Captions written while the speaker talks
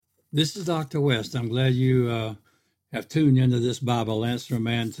This is Dr. West. I'm glad you have tuned into this Bible Answer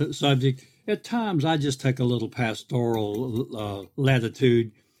Man subject. At times, I just take a little pastoral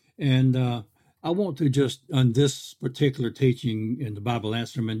latitude, and I want to just, on this particular teaching in the Bible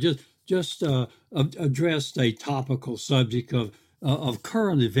Answer Man, just address a topical subject of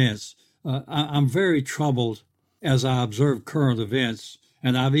current events. I'm very troubled as I observe current events,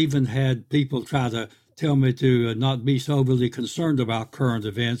 and I've even had people try to tell me to not be so overly concerned about current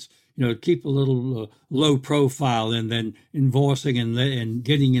events. Keep a little low profile and then in voicing and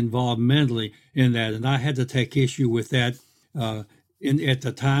getting involved mentally in that. And I had to take issue with that at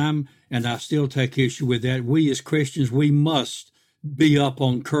the time, and I still take issue with that. We as Christians, we must be up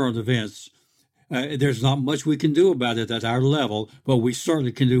on current events. There's not much we can do about it at our level, but we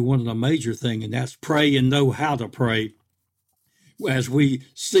certainly can do one of the major things, and that's pray and know how to pray as we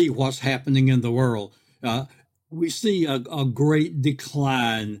see what's happening in the world. We see a great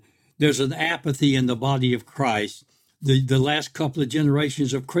decline. There's an apathy in the body of Christ. The last couple of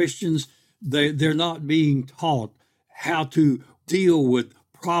generations of Christians, they're not being taught how to deal with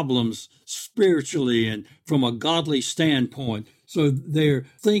problems spiritually and from a godly standpoint. So their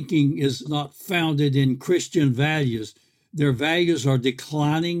thinking is not founded in Christian values. Their values are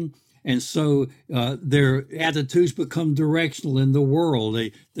declining, and so their attitudes become directional in the world.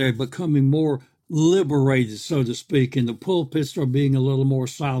 They're becoming more liberated, so to speak, and the pulpits are being a little more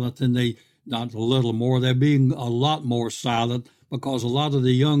silent than not a little more, they're being a lot more silent, because a lot of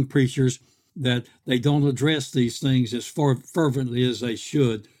the young preachers, that they don't address these things as fervently as they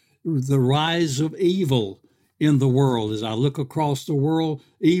should. The rise of evil in the world, as I look across the world,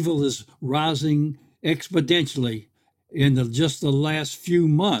 evil is rising exponentially in just the last few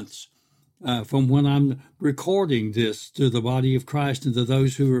months, from when I'm recording this to the body of Christ and to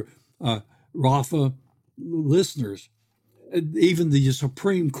those who are Rafa listeners. Even the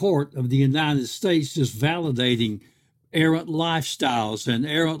Supreme Court of the United States is validating errant lifestyles and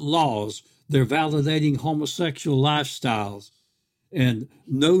errant laws. They're validating homosexual lifestyles. And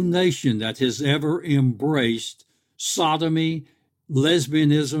no nation that has ever embraced sodomy,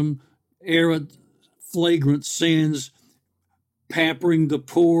 lesbianism, errant, flagrant sins, pampering the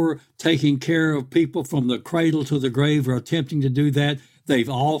poor, taking care of people from the cradle to the grave, or attempting to do that. They've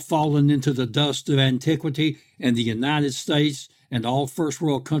all fallen into the dust of antiquity, and the United States and all first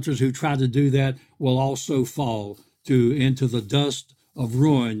world countries who try to do that will also fall into the dust of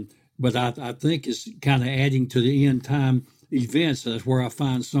ruin. But I think it's kind of adding to the end time events. That's where I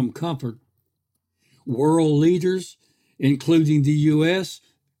find some comfort. World leaders, including the U.S.,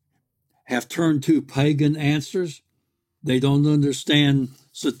 have turned to pagan answers. They don't understand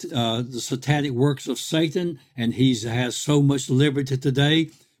the satanic works of Satan, and he has so much liberty today.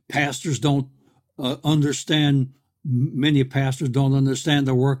 Pastors don't understand, many pastors don't understand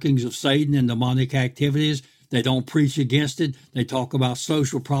the workings of Satan and demonic activities. They don't preach against it. They talk about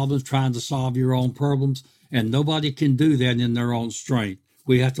social problems, trying to solve your own problems, and nobody can do that in their own strength.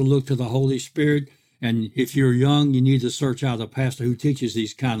 We have to look to the Holy Spirit, and if you're young, you need to search out a pastor who teaches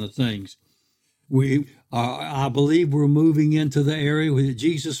these kind of things. I believe we're moving into the area where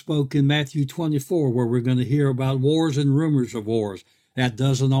Jesus spoke in Matthew 24, where we're going to hear about wars and rumors of wars. That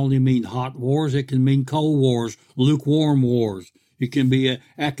doesn't only mean hot wars, it can mean cold wars, lukewarm wars. It can be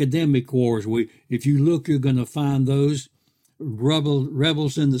academic wars. If you look, you're going to find those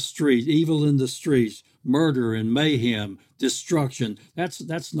rebels in the street, evil in the streets, murder and mayhem, destruction.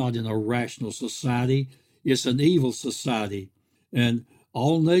 That's not in a rational society. It's an evil society. And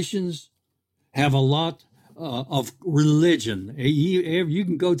all nations have a lot of religion. You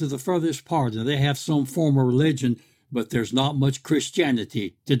can go to the furthest part and they have some form of religion, but there's not much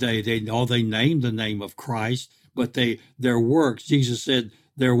Christianity today. They name the name of Christ, but their works, Jesus said,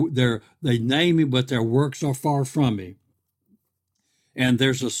 they name him, but their works are far from him. And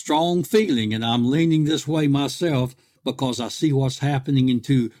there's a strong feeling, and I'm leaning this way myself because I see what's happening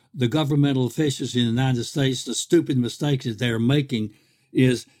into the governmental officials in the United States, the stupid mistakes that they're making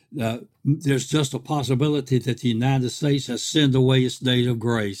is there's just a possibility that the United States has sinned away its date of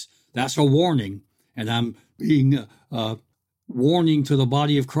grace. That's a warning, and I'm being warning to the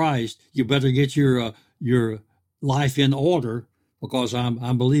body of Christ. You better get your life in order, because I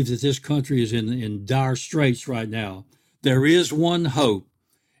believe that this country is in dire straits right now. There is one hope,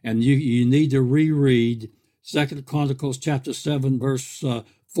 and you need to reread 2 Chronicles chapter 7, verse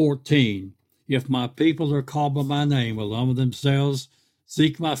 14. If my people are called by my name, will humble themselves,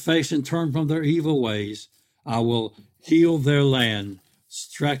 seek my face, and turn from their evil ways, I will heal their land.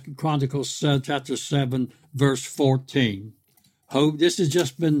 2 Chronicles chapter 7, verse 14. Hope. This has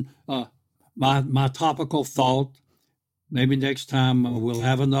just been my topical thought. Maybe next time we'll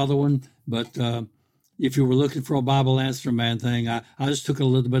have another one. But if you were looking for a Bible Answer Man thing, I just took a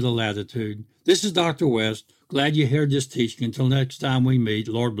little bit of latitude. This is Dr. West. Glad you heard this teaching. Until next time we meet,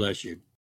 Lord bless you.